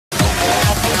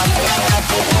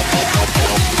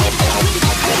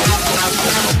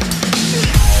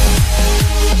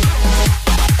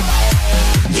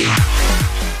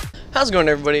How's it going,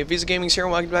 everybody? Visa Gaming's here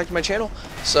and welcome back to my channel.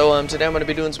 So today I'm going to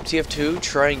be doing some TF2,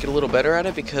 try and get a little better at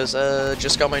it because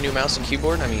just got my new mouse and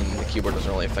keyboard. I mean, the keyboard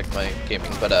doesn't really affect my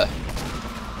gaming, but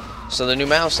so the new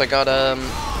mouse, I got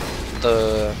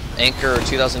the Anker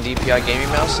 2000 DPI gaming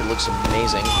mouse. It looks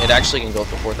amazing. It actually can go up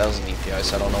to 4000 DPI,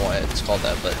 so I don't know why it's called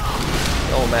that, but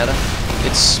it don't matter.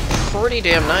 It's pretty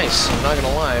damn nice, I'm not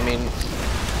gonna lie. I mean,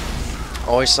 I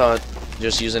always thought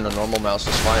just using a normal mouse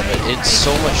was fine, but it's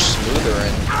so much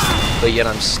smoother, but yet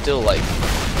I'm still like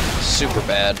super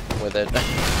bad with it.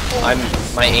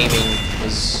 My aiming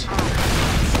was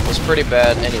pretty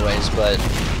bad anyways, but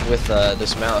with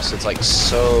this mouse it's like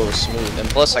so smooth, and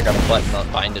plus I got a button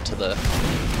that bind it to the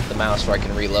mouse where I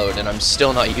can reload, and I'm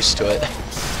still not used to it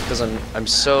because I'm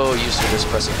so used to just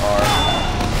pressing R.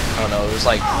 I don't know, it was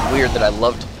like weird that I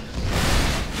loved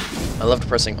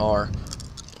pressing R.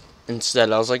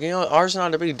 Instead, I was like, you know, R's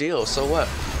not a big deal, so what?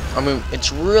 I mean,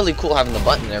 it's really cool having the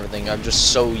button and everything. I'm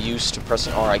just so used to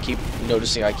pressing R. I keep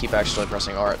noticing I keep actually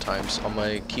pressing R at times on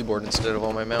my keyboard instead of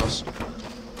on my mouse.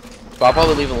 But I'll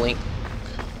probably leave a link.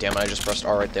 Damn it, I just pressed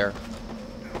R right there.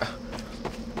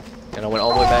 And I went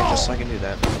all the way back just so I can do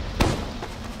that.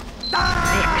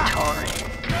 Victory.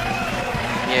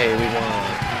 Yay, we won.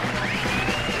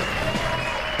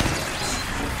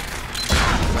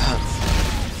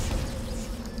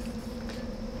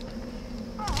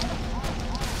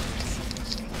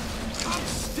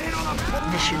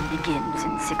 Mission begins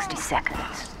in 60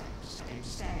 seconds.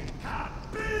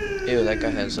 Ew, that guy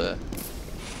has a...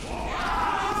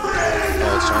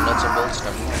 Oh, it's on nuts and bolts.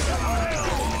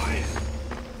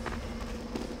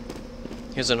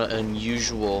 He has an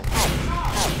unusual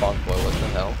spawn boy. What the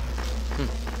hell?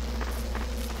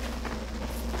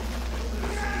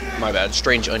 My bad.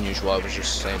 Strange, unusual. I was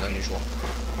just saying unusual.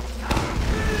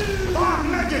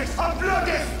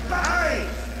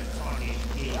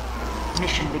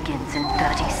 Mission begins in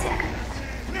 30 seconds.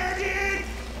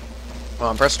 Well,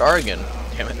 I'm pressed R again.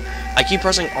 Damn it. I keep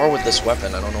pressing R with this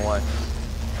weapon. I don't know why.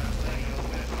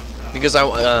 Because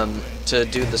to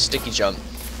do the sticky jump,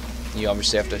 you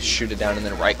obviously have to shoot it down and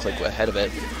then right click ahead of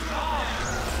it.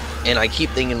 And I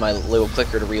keep thinking my little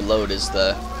clicker to reload is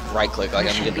the right click, like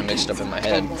I'm getting it mixed up in my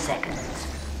head.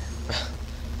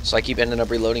 So I keep ending up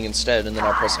reloading instead, and then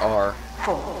I'll press R.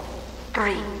 4,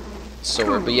 3. So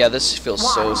weird, but yeah, this feels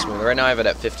so smooth. Right now I have it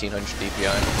at 1500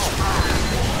 DPI.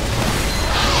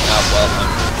 Ah, well,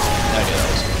 I knew that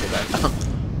was gonna do that.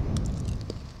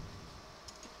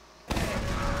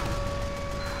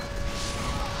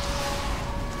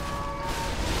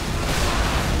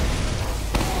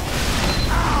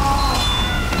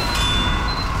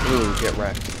 Ooh, get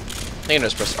wrecked. I think I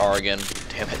just pressed R again.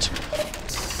 Damn it.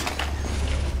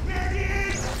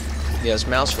 Yeah, this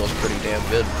mouse feels pretty damn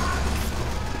good.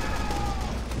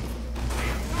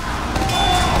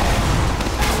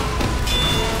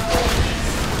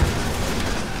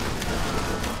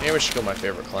 Maybe I should go my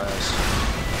favorite class.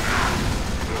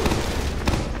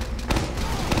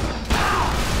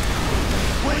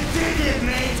 We did it,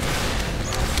 mate!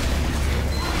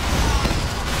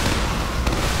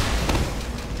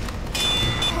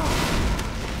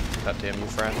 God damn you,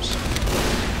 fraps.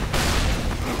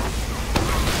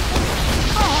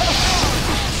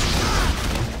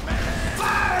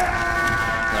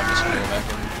 I'm just gonna go back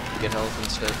and get health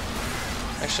instead.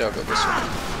 Actually, I'll go this way.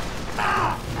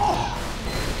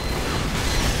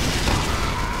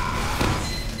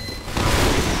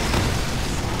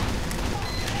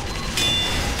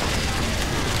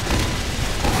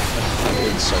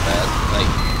 So bad. Like,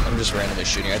 I'm just randomly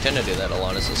shooting. I tend to do that a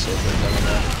lot as a silver. I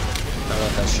don't know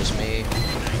if that's just me.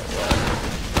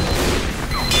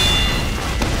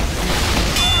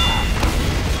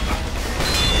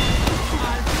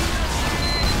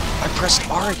 I pressed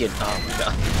R again. Oh my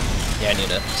god. Yeah, I need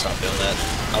to stop doing that.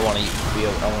 I want to be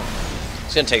able.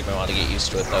 It's gonna take me a while to get used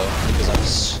to it though,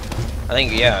 because I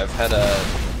think yeah, I've had a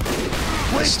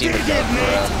Steam account for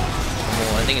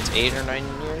well, I think it's 8 or 9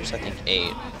 years. I think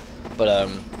 8. But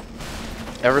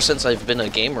ever since I've been a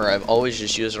gamer, I've always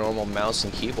just used a normal mouse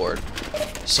and keyboard.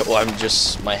 So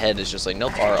my head is just like,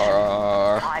 nope, R, R,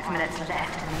 R, R. 5 minutes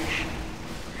left in the mission.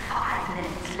 5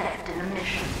 minutes left in the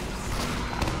mission.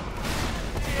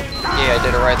 Yeah, I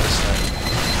did it right this time.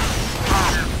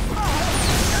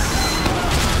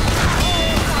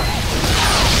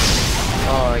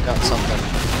 Oh, I got something.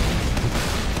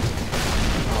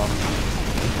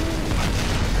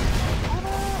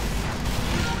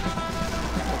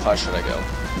 How should I go?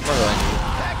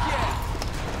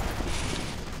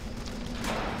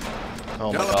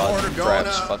 Oh my god,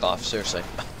 crabs, fuck off, seriously.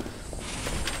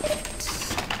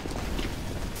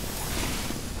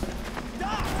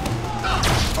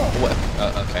 What?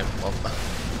 Okay, well.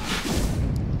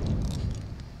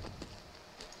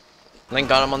 Thank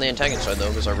God I'm on the antagonist side though,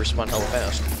 because I respawn hella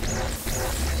fast.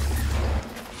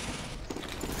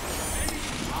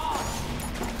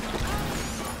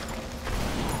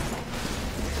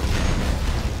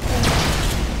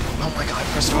 Oh my God,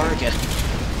 press R again.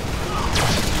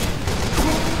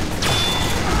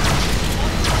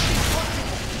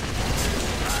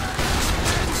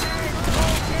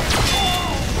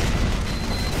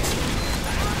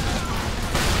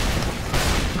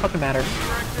 Fucking matter.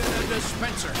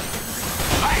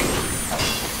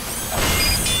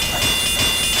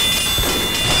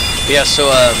 Yeah, so,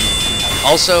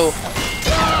 also,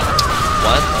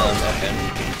 what? Okay.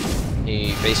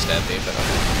 He face stabbed me, but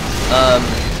okay.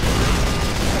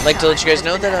 I'd like to let you guys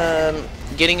know that,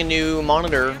 getting a new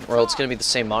monitor, well, it's gonna be the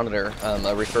same monitor,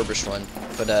 a refurbished one,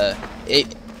 but,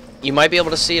 you might be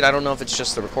able to see it, I don't know if it's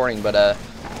just the recording, but,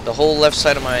 the whole left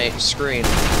side of my screen,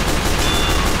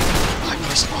 I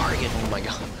pressed R again, oh my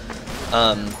God,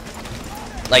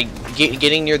 like,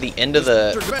 getting near the end of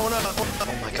the,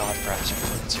 oh my God, perhaps you're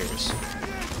fucking serious.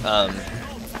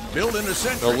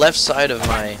 The left side of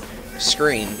my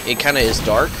screen, it kind of is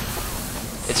dark.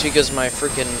 It's because my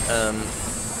freaking,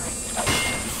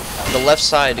 the left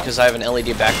side, because I have an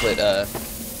LED backlit,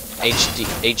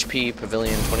 HP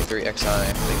Pavilion 23XI,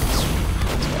 I think it's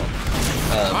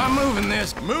called. I'm moving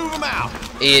this. Move them out.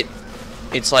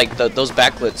 It's like those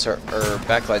backlights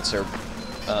are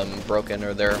broken,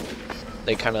 or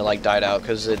they kind of like died out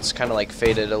because it's kind of like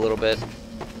faded a little bit.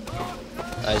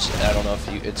 I don't know if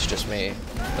it's just me,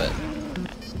 but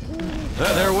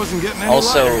That there wasn't getting any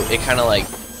also lighter. it kind of like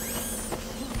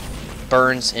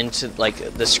burns into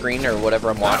like the screen or whatever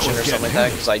I'm watching or something like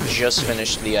that, because I just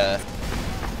finished the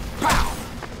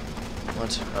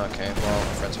what? Okay, well,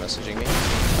 my friend's messaging me.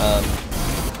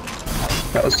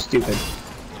 That was stupid.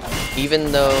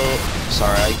 Even though,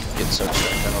 sorry, I get so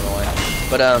distracted, I don't know why.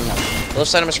 But the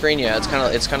left side of my screen, yeah, it's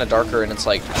kind of darker and it's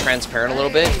like transparent a little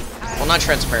bit. Well, not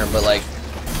transparent, but like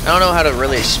I don't know how to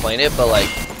really explain it, but like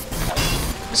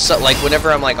like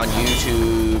whenever I'm like on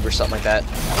YouTube or something like that,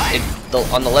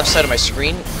 on the left side of my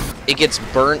screen, it gets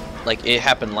burnt. Like it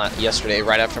happened yesterday,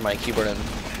 right after my keyboard and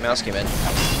mouse came in.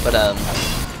 But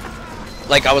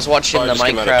like I was watching the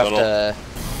Minecraft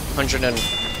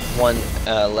 101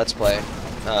 Let's Play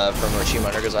from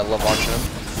Rochiminer because I love watching them.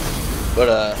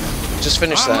 But just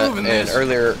finished that, and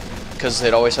earlier, because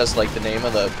it always has like the name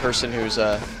of the person who's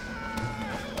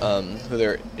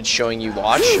it's showing you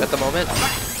watch at the moment.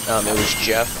 It was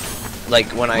Jeff. Like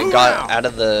when I got out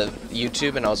of the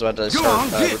YouTube and I was about to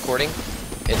start recording,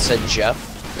 it said Jeff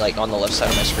like on the left side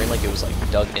of my screen, like it was like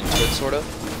dug into it sort of.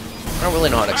 I don't really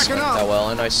know how to explain it that well,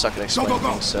 and I suck at explaining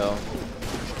things, so.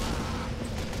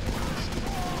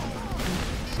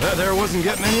 That there wasn't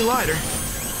getting any lighter.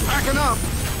 Backing up.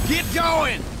 Get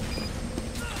going.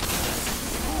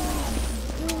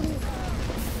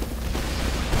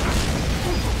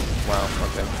 Wow,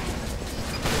 okay.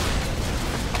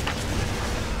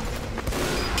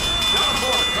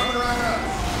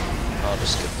 I'll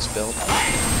just get this build. I'm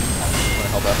gonna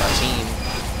help out my team.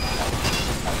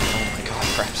 Oh my God,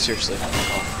 crap, seriously.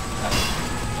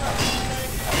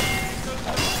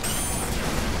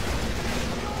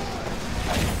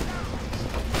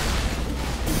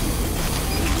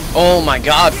 Oh my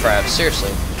God, Frab,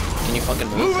 seriously. Can you fucking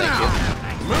move? Thank you.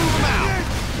 Move them out.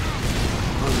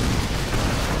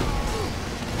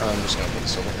 I'm just gonna put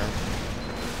this over here.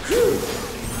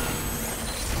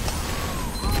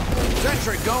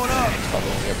 Sentry going up. Probably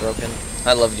won't get broken.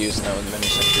 I loved using that with many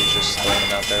sentries, just throwing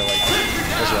them out there, like,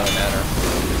 it doesn't really matter.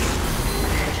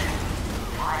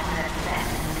 5 minutes left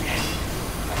in the mission.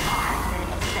 5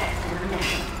 minutes left in the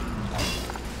mission.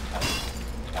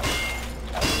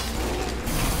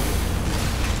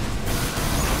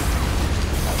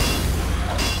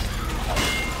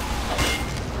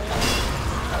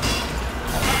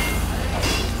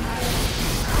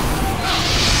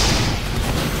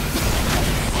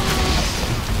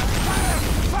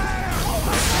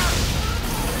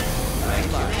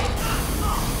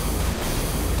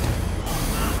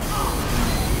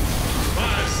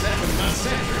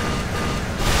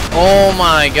 Oh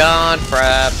my God,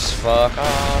 Fraps, fuck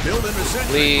off. Building a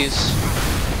sentry. Please.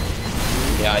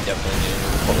 Yeah, I definitely do.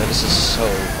 Oh man, this is so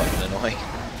fucking annoying.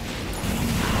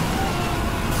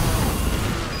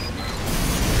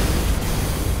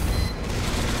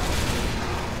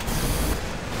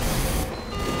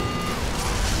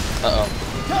 Uh-oh.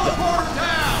 Teleport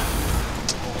down.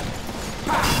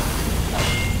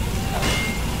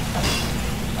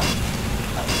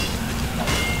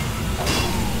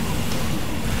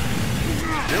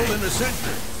 Building a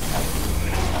sentry.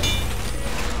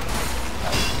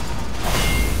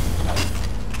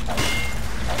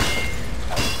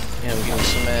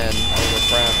 so mad over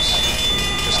Fraps.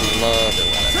 Just love it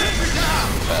when that happens.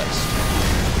 Best.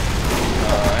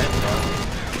 Alright, well.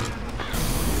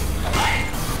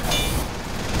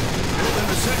 Building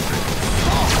the sentry.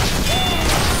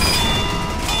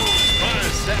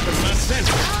 Fire stepping my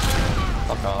sentry.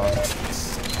 Fuck off.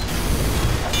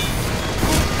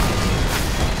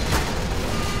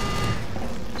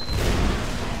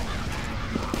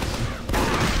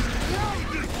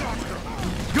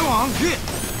 Go on, get!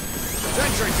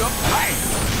 Sentry, go! Hey!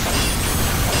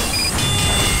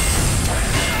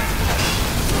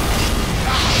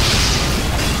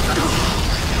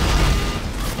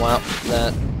 Well,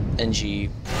 that NG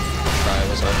try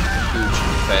was a huge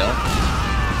fail.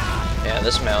 Yeah,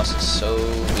 this mouse is so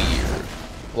weird.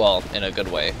 Well, in a good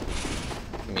way.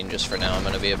 I mean, just for now, I'm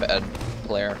gonna be a bad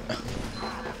player.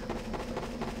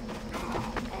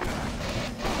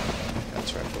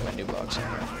 That's right, put my new box in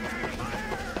there.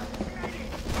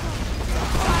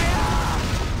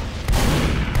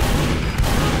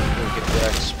 Get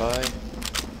back, spy.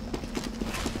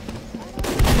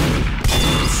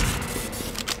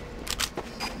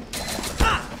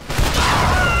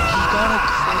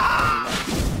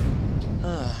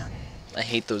 I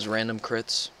hate those random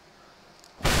crits.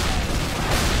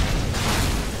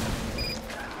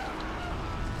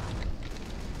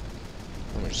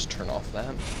 Let me just turn off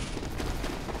that.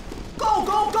 Go,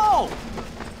 go, go!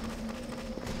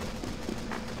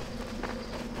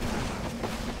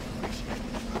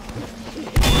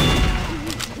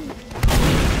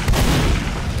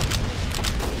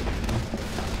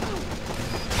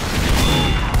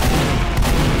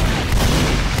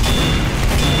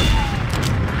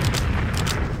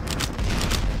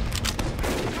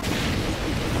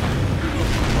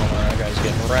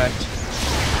 Wrecked.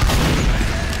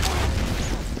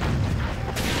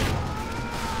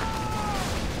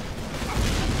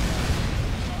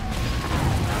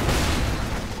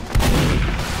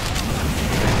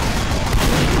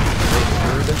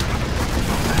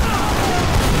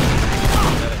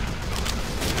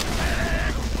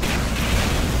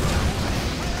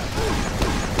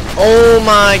 Oh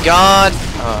my god!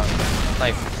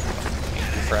 Knife.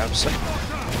 Perhaps.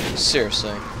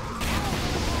 Seriously.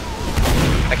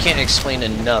 I can't explain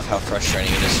enough how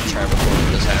frustrating it is to try and record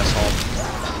with this asshole.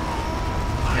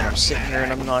 And I'm sitting here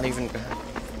and I'm not even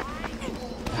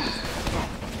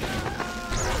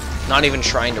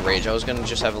trying to rage. I was gonna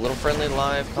just have a little friendly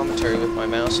live commentary with my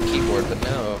mouse and keyboard, but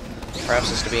no. Perhaps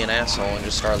it's to be an asshole and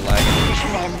just start lagging.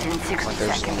 Like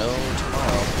there's no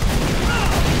tomorrow.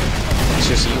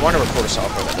 Seriously, you want to record a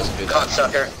software that doesn't do that.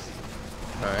 Cocksucker.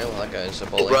 Alright, well that guy's a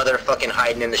bully. Your brother fucking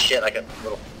hiding in the shit like a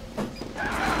little...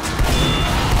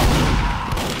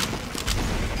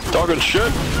 Talking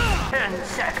shit? 10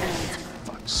 seconds.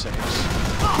 Fuck's sakes.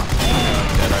 I'm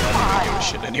dead, I don't even give a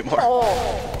shit anymore.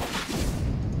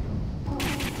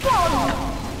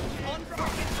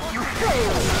 You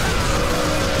failed.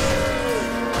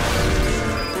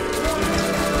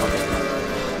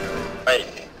 Hey,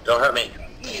 don't hurt me.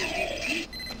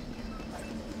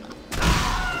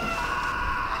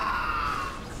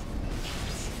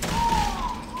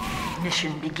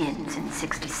 Mission begins in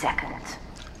 60 seconds.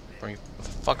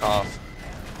 Fuck off.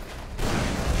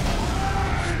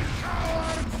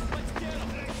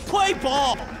 Play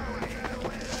ball!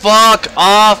 Fuck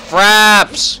off,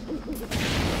 Fraps!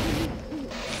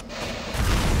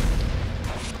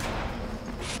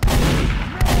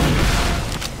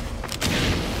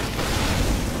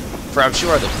 Fraps, you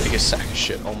are the biggest sack of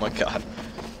shit. Oh my god.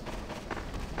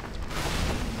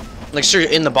 Like, sir,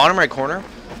 in the bottom right corner?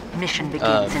 Mission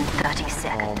begins in 30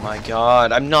 seconds. Oh my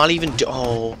god. I'm not even.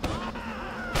 Oh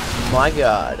my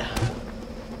god.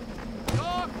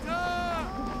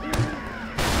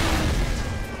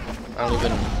 I don't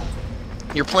even.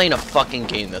 You're playing a fucking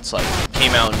game that's like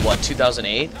came out in what,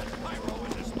 2008?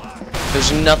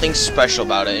 There's nothing special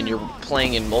about it, and you're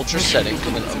playing in ultra settings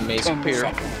with an amazing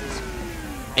computer,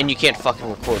 and you can't fucking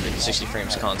record at 60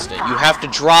 frames constant. You have to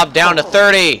drop down to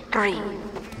 30. 3,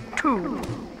 2,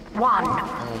 1.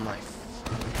 Oh my.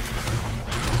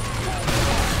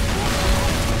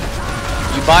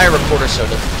 You buy a recorder so it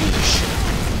doesn't do this shit.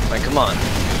 Like, come on.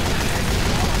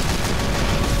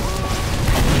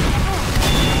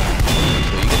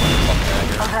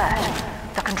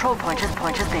 Alert. The control point has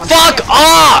been... Fuck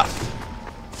off!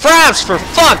 Fraps, for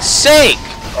fuck's sake!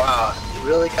 Wow,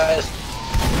 really, guys?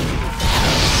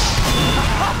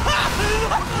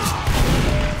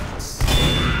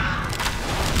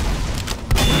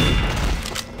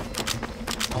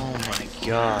 Oh my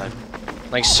god.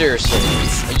 Like, seriously.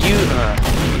 You,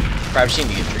 Fraps, you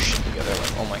need to get your shit together.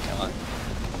 Like, oh my god.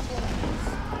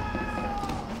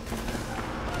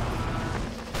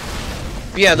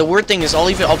 But yeah, the weird thing is I'll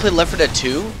play Left 4 Dead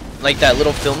 2, like that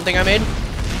little film thing I made.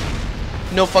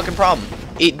 No fucking problem.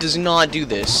 It does not do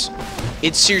this.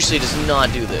 It seriously does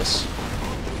not do this.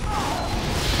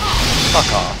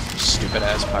 Fuck off, stupid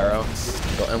ass Pyro.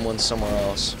 Go M1 somewhere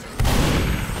else.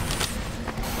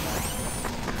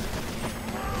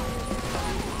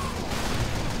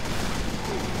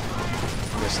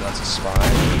 Guess that's a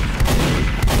spy.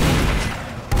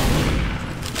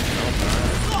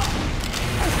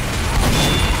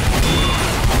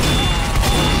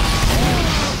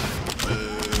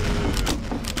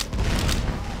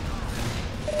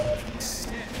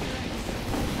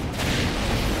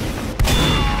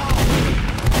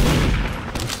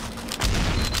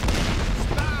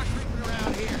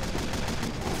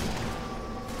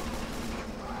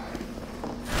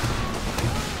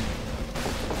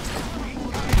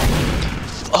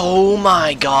 Oh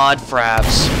my god,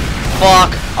 Fraps.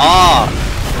 Fuck off.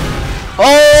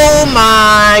 Oh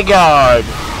my god.